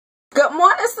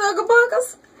Howdy, Sugar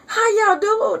Boogers. How y'all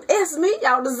doing? It's me,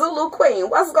 y'all, the Zulu Queen.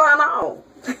 What's going on?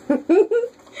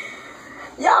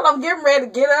 Y'all, I'm getting ready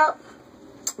to get up.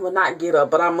 Well, not get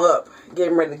up, but I'm up.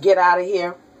 Getting ready to get out of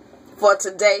here for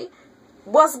today.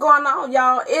 What's going on,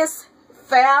 y'all? It's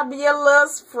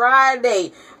Fabulous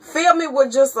Friday. Fill me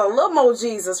with just a little more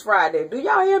Jesus Friday. Do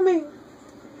y'all hear me?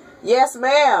 Yes,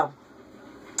 ma'am.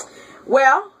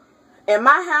 Well, in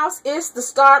my house, it's the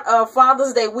start of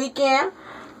Father's Day weekend.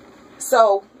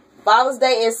 So, Father's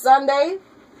Day is Sunday.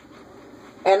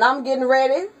 And I'm getting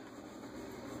ready.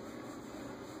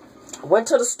 Went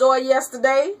to the store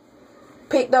yesterday.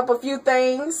 Picked up a few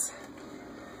things.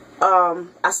 I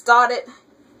started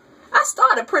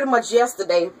pretty much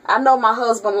yesterday. I know my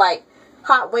husband like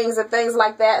hot wings and things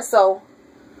like that. So,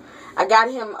 I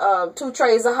got him 2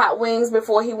 trays of hot wings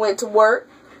before he went to work.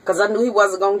 Because I knew he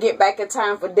wasn't going to get back in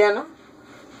time for dinner.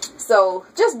 So,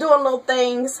 just doing little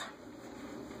things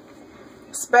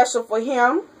special for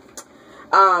him.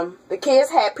 The kids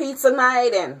had pizza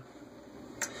night. And,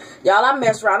 y'all, I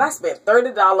messed around. I spent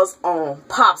 $30 on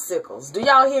popsicles. Do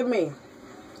y'all hear me?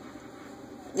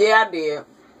 Yeah, I did.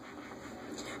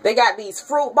 They got these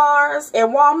fruit bars in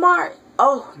Walmart.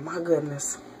 Oh, my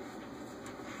goodness.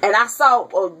 And I saw,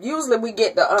 well, usually we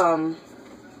get the,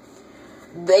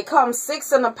 they come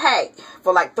 6 in a pack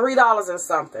for like $3 and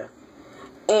something.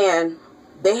 And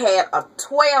they had a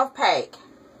 12 pack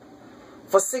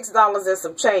for $6 and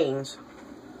some change.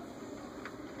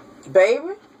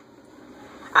 Baby,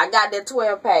 I got that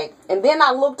 12 pack. And then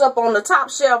I looked up on the top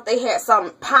shelf, they had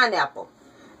some pineapple.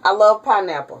 I love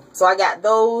pineapple. So I got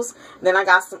those. Then I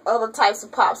got some other types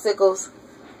of popsicles.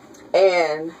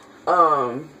 And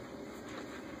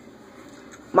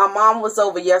my mom was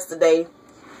over yesterday.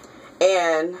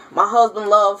 And my husband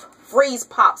loved freeze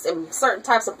pops and certain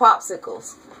types of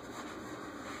popsicles.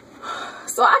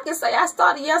 So I can say I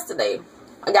started yesterday.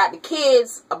 I got the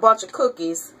kids a bunch of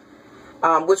cookies.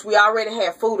 Which we already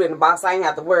had food in the box. I ain't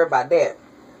have to worry about that.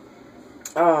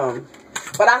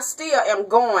 But I still am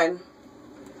going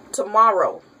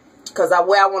tomorrow. Because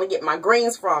where I want to get my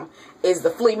greens from is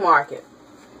the flea market.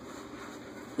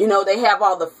 You know, they have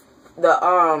all the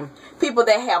people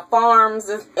that have farms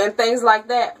and things like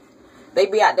that. They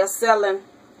be out there selling,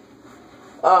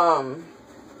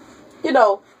 you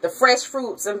know, the fresh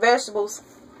fruits and vegetables.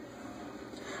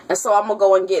 And so I'm going to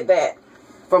go and get that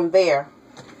from there.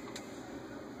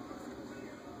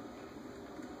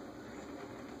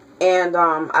 And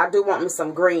I do want me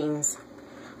some greens.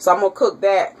 So I'm going to cook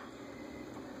that.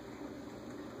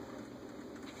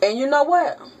 And you know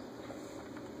what?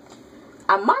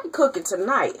 I might cook it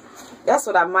tonight. That's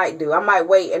what I might do. I might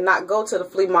wait and not go to the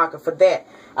flea market for that.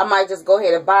 I might just go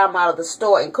ahead and buy them out of the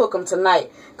store and cook them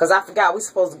tonight. Because I forgot we're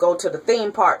supposed to go to the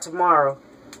theme park tomorrow.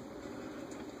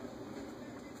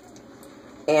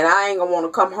 And I ain't going to want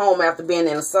to come home after being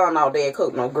in the sun all day and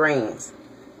cook no greens.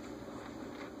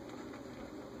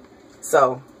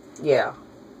 So, yeah.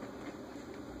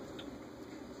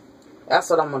 That's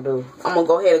what I'm going to do. I'm going to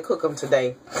go ahead and cook them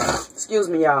today. Excuse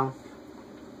me, y'all.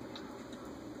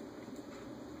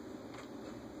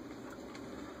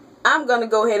 I'm going to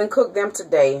go ahead and cook them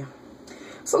today.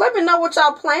 So let me know what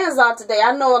y'all plans are today.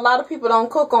 I know a lot of people don't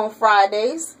cook on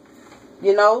Fridays.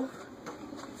 You know.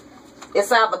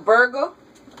 It's either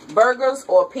burgers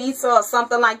or pizza or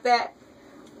something like that.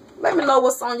 Let me know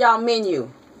what's on y'all menu.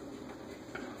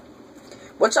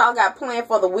 What y'all got planned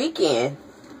for the weekend.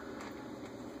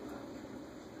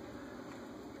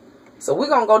 So we're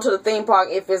going to go to the theme park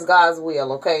if it's God's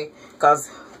will, okay? Because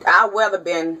our weather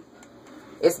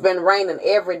it's been raining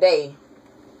every day.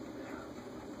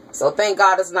 So thank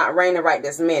God it's not raining right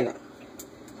this minute.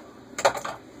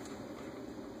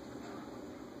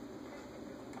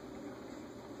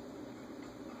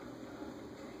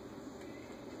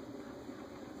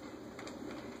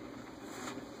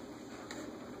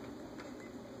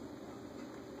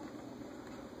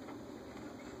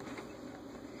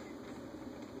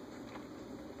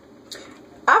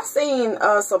 I've seen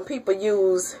some people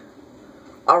use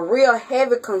a real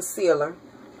heavy concealer.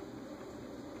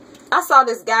 I saw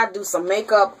this guy do some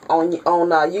makeup on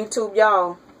YouTube,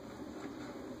 y'all.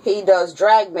 He does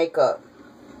drag makeup.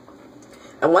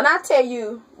 And when I tell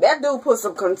you, that dude put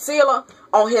some concealer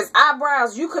on his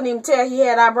eyebrows, you couldn't even tell he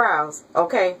had eyebrows,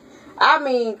 okay? I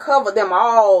mean, covered them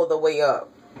all the way up.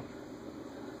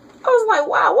 I was like,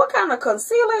 wow, what kind of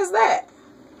concealer is that?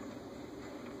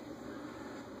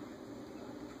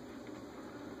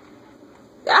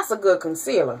 That's a good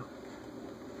concealer.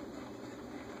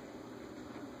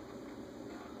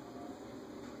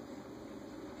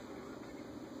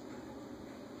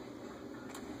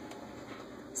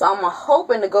 So I'm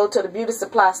hoping to go to the beauty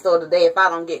supply store today if I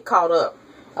don't get caught up.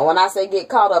 And when I say get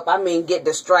caught up, I mean get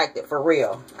distracted for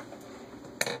real.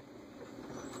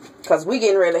 Because we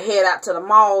getting ready to head out to the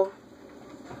mall.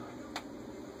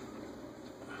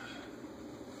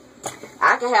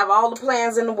 I can have all the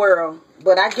plans in the world,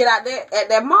 but I get out there at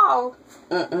that mall.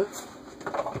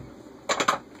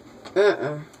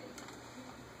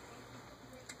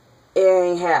 It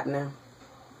ain't happening.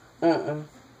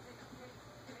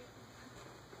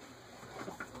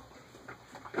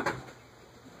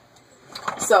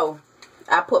 So,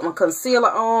 I put my concealer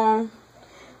on.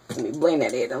 Let me blend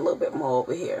that in a little bit more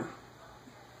over here.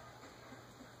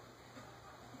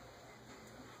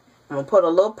 I'm going to put a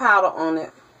little powder on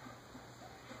it.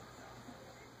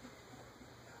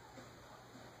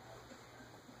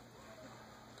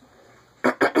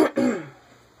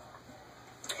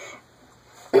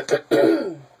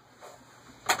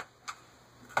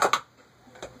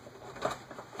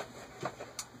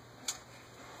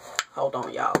 Hold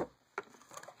on, y'all.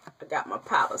 I got my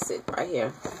powder sitting right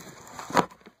here.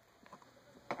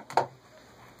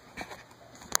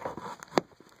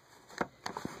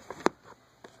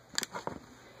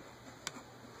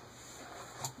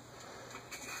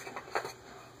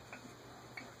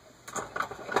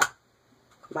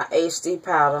 My HD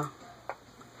powder.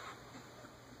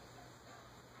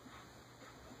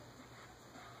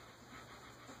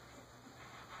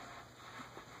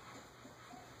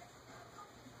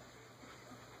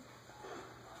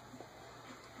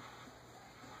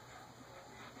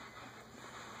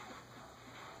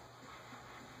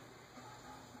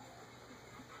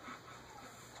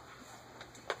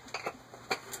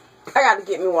 I got to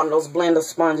get me one of those blender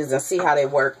sponges and see how they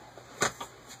work.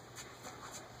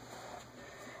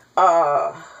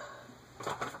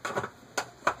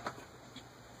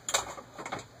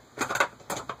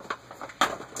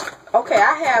 Okay,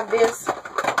 I have this.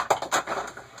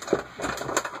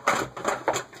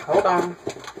 Hold on.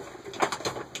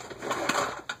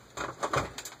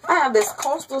 I have this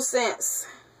Coastal Scents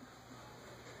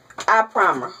eye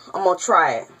primer. I'm going to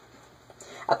try it.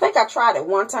 I think I tried it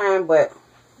one time, but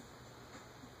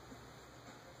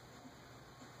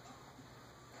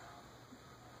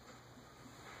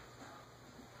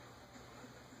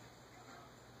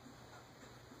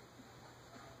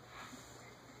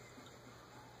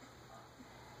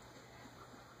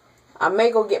I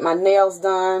may go get my nails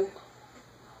done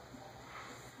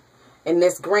in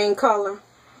this green color.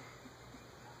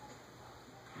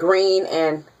 Green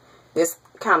and this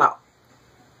kind of,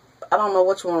 I don't know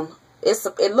which one.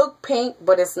 It look pink,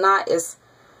 but it's not. It's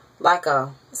like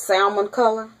a salmon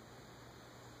color.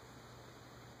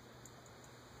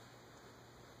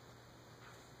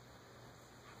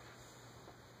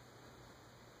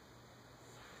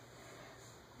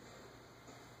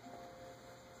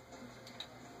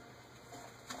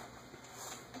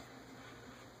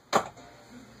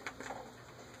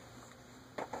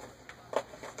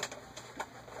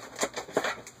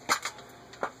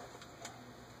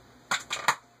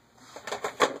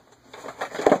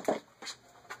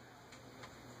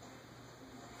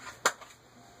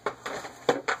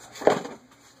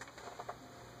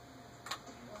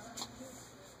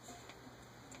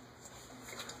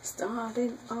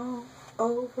 Starting all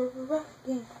over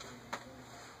again.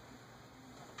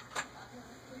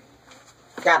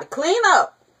 Gotta clean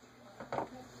up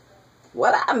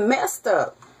what I messed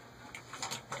up.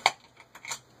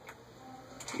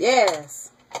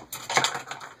 Yes.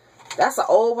 That's an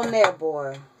old one there,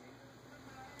 boy.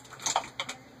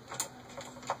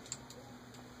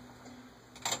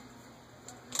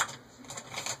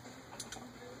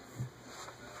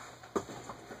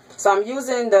 So I'm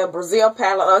using the Brazil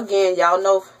palette again. Y'all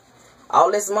know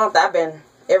all this month ever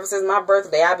since my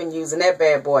birthday, I've been using that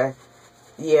bad boy.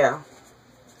 Yeah.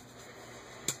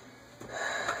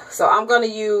 So I'm going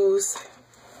to use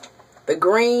the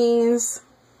greens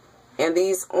and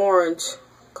these orange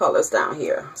colors down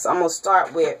here. So I'm going to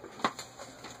start with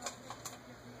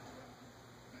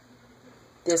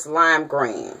this lime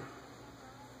green.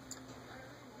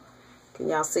 Can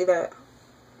y'all see that?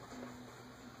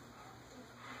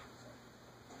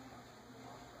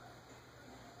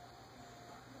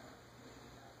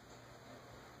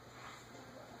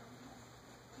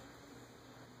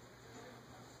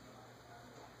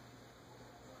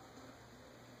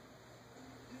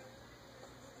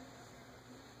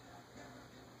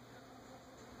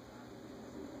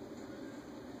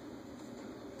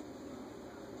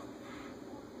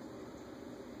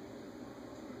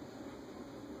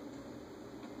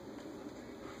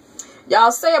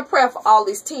 Y'all say a prayer for all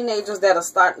these teenagers that are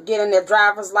starting getting their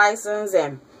driver's license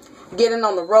and getting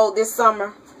on the road this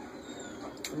summer.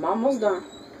 I'm almost done.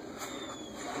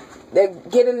 they're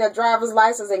getting their driver's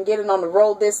license and getting on the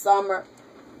road this summer.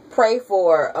 Pray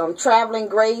for traveling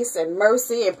grace and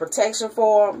mercy and protection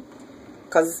for them.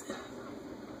 Because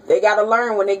they got to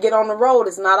learn when they get on the road,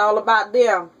 it's not all about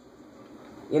them.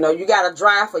 You know, you got to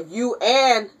drive for you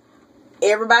and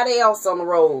everybody else on the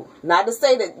road. Not to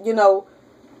say that, you know,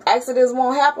 accidents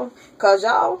won't happen. Because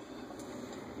y'all,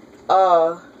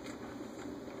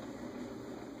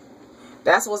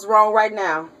 that's what's wrong right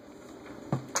now.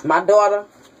 My daughter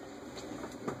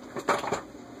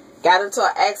got into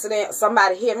an accident.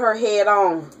 Somebody hit her head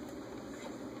on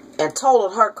and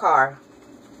totaled her car.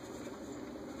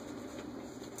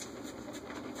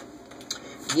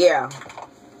 Yeah.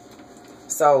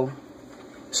 So,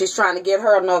 she's trying to get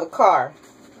her another car.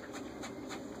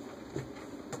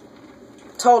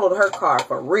 Totaled her car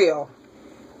for real.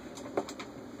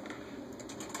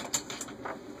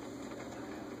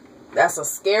 That's a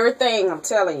scary thing, I'm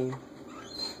telling you.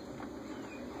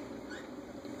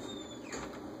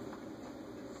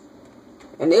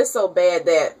 And it's so bad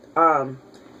that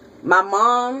my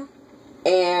mom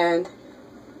and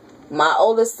my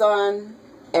oldest son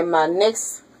and my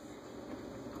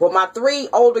three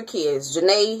older kids,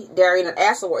 Janae, Darian, and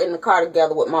Ashley, were in the car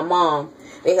together with my mom.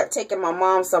 They had taken my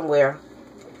mom somewhere.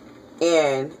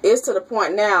 And it's to the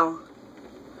point now,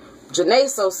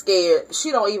 Janae's so scared,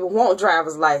 she don't even want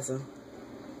driver's license.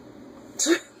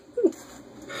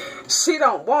 She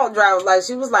don't want driver's license.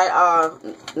 She was like,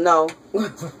 no.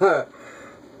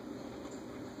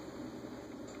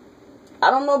 I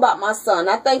don't know about my son.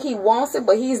 I think he wants it,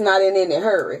 but he's not in any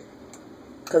hurry.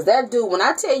 Because that dude, when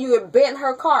I tell you it bent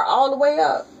her car all the way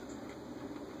up.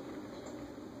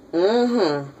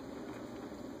 Mm-hmm.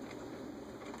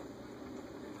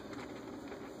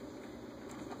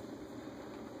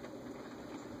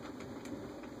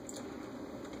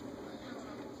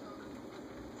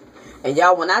 And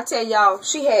y'all, when I tell y'all,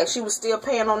 she was still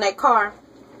paying on that car.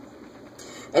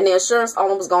 And the insurance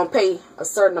owner was going to pay a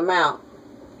certain amount.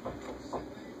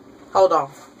 Hold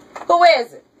on. Who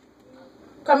is it?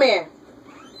 Come in.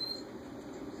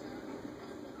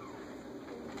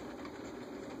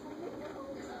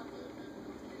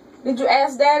 Did you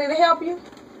ask Daddy to help you?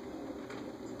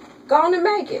 Go on and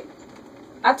make it.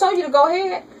 I told you to go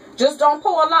ahead. Just don't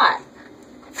pour a lot.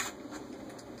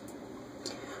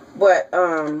 But,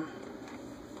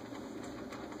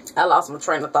 I lost my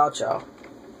train of thought, y'all.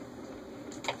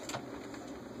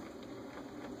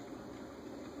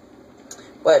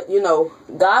 But, you know,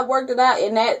 God worked it out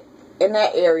in that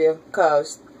area,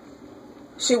 because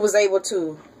she was able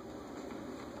to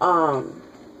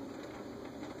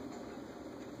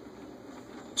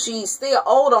she's still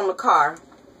owed on the car,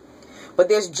 but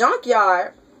this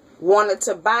junkyard wanted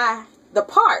to buy the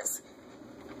parts.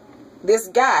 This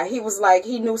guy, he was like,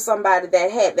 he knew somebody that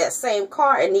had that same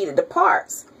car and needed the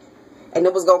parts, and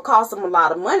it was going to cost him a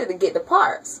lot of money to get the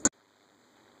parts.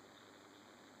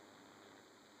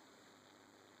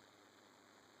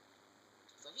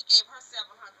 So he gave her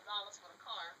 $700 for the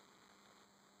car,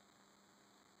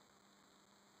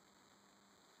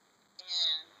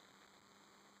 and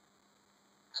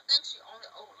I think she only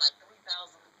owed like $3,000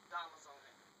 on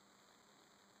it.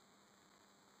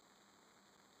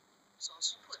 So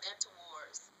she put that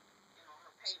towards, you know,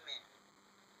 her payment.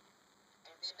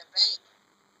 And then the bank,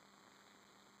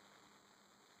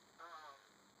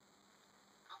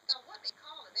 I forgot what they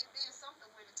call it. They did something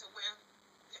with it to where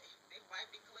they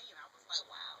wiped it clean. I was like,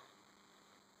 wow.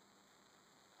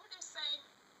 What did they say?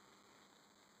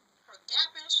 Her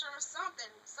gap insurance,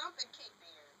 something kicked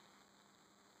in.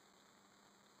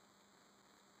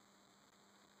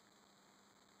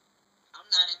 I'm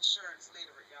not insurance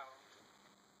literate, y'all.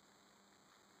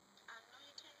 I know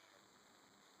you can.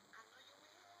 I know you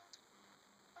will.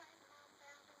 Find my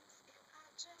balance if I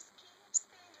just keep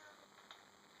still.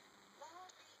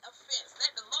 Lord be a fence.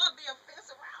 Let the Lord be a fence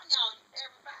around y'all,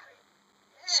 everybody.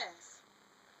 Yes.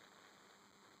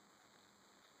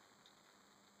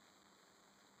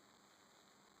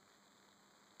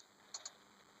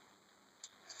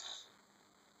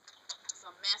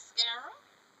 Some mascara.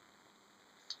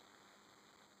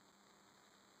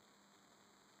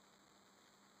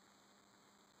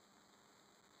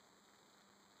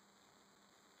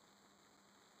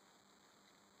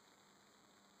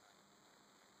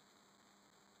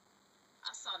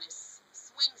 I saw this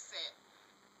swing set.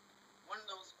 One of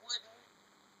those wooden,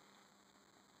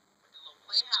 with the little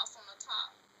playhouse on the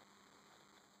top.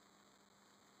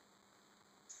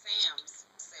 Sam's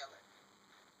sell it.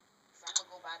 So I'm going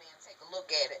to go by there and take a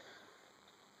look at it.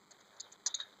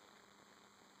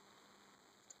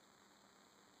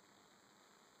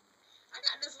 I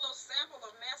got this little sample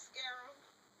of mascara.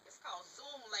 It's called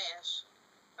Zoom Lash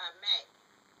by MAC.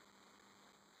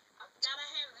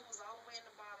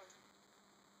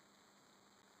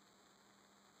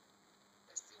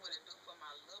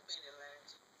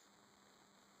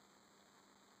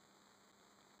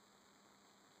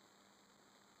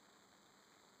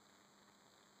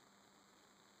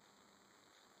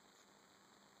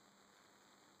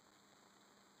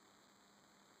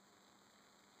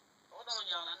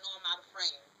 y'all. I know I'm out of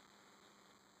frame.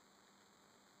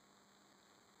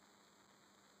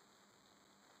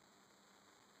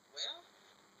 Well,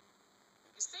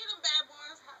 you see them bad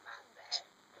boys? How about that?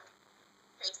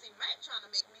 KC Mac trying to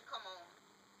make me come on.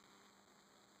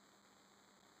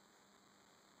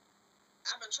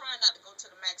 I've been trying not to go to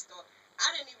the Mac store.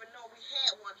 I didn't even know we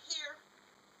had one here.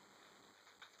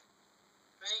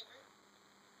 Baby,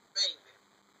 baby.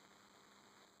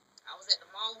 I was at the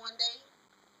mall one day.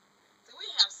 See, we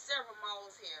have several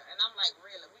malls here, and I'm like,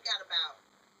 really? We got about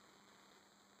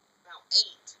 8.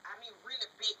 I mean, really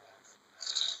big ones.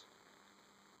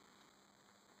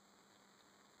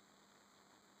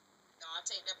 No, I'll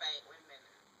take that back. Wait a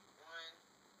minute. 1,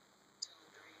 2,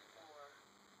 3, 4,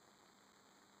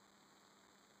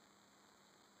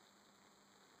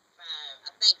 5.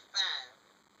 I think 5.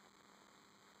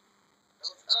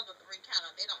 Those other 3 kind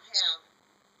of, they don't have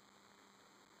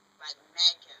like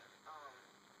Mac and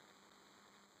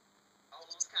all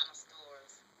those kind of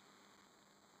stores.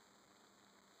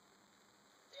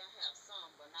 They'll have some,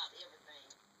 but not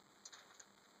everything.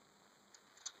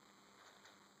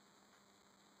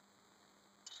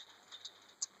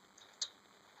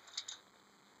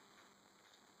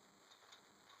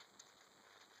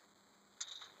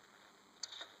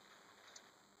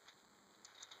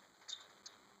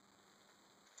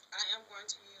 I am going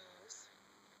to use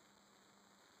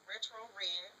Retro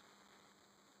Red.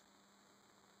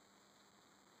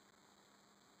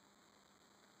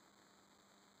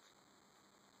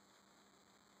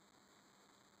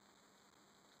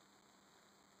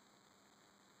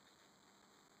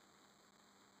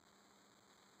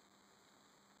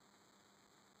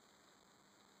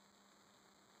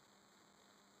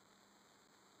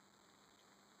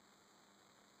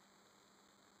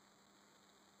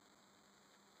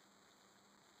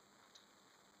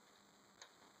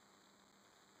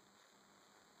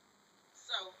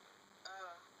 So,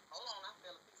 hold on, I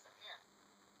feel a piece of hair.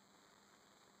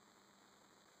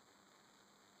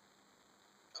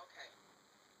 Okay.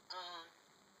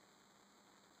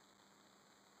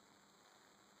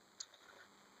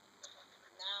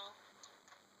 Now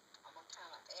I'm gonna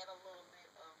kind of add a little bit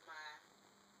of my,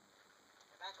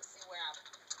 if I can see where I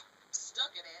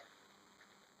stuck it at,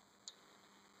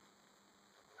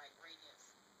 like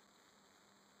radiance.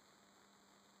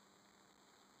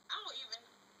 I don't even,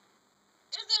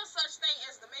 is there such thing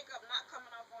as the makeup not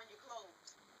coming off on your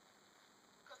clothes?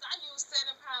 Because I use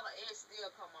setting powder, it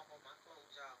still come off on my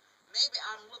clothes, y'all. Maybe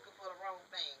I'm looking for the wrong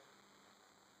thing.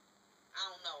 I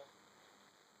don't know.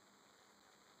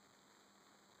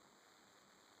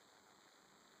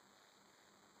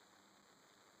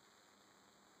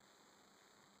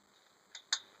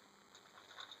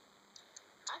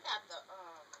 I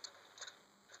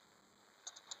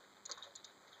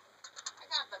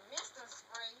got the misting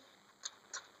spray.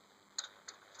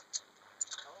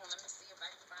 Hold on, let me see if I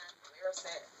can find where it's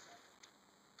at.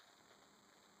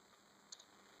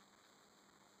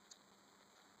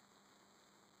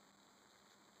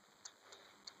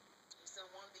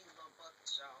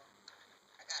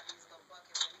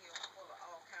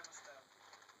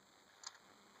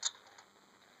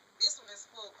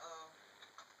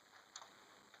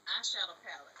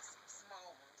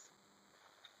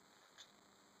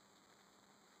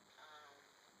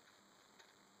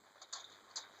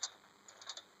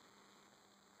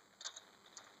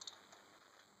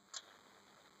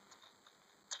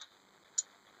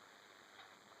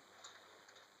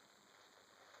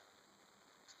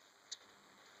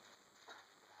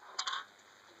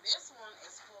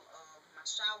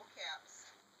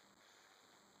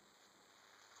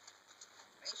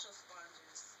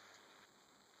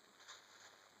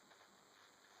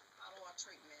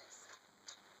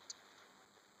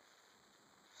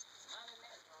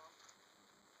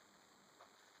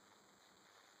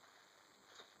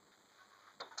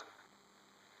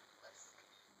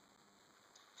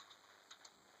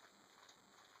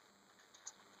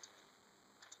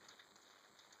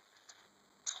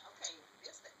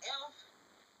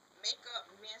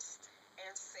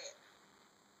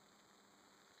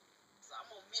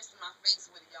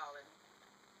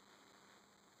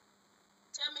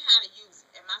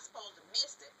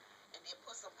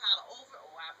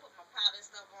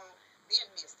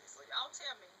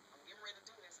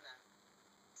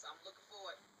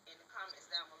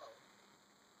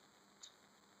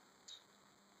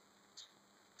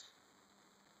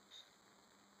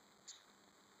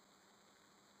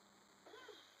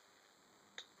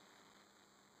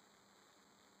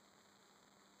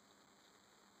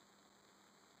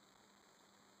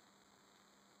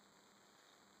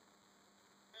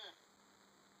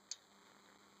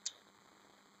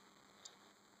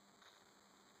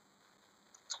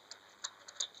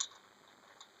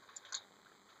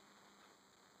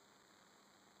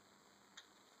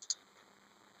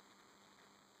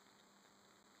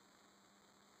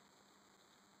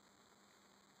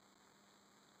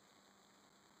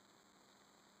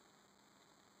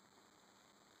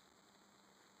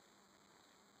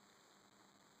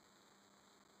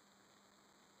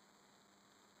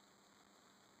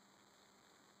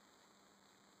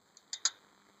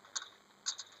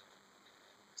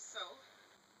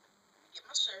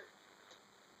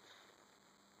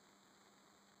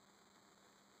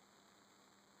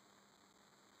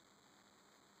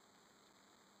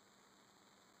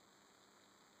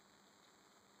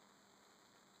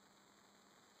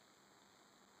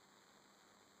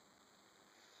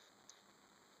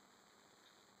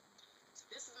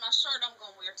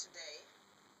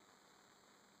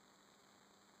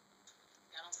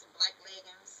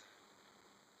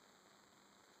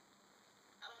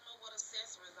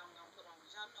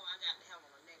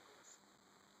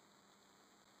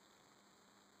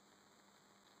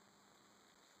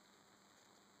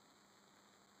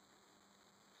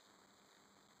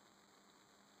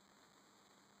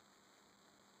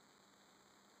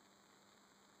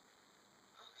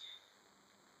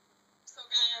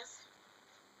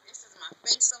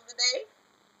 face of the day.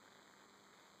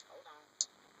 Hold on.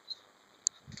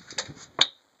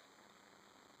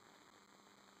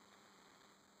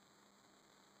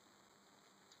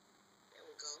 There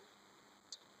we go.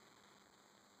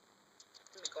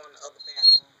 Let me go in the other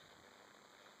bathroom.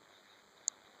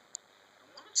 I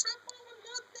want to trip over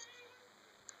nothing.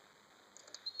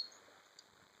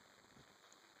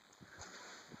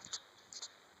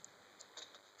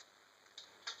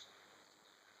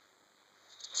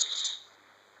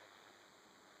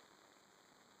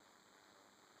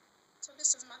 So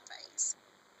this is my face.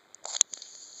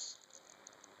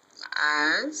 My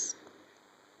eyes.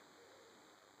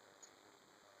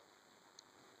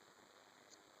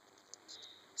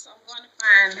 So I'm going to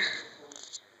find,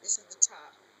 this is the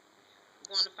top.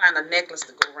 I'm going to find a necklace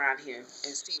to go around here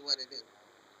and see what it is.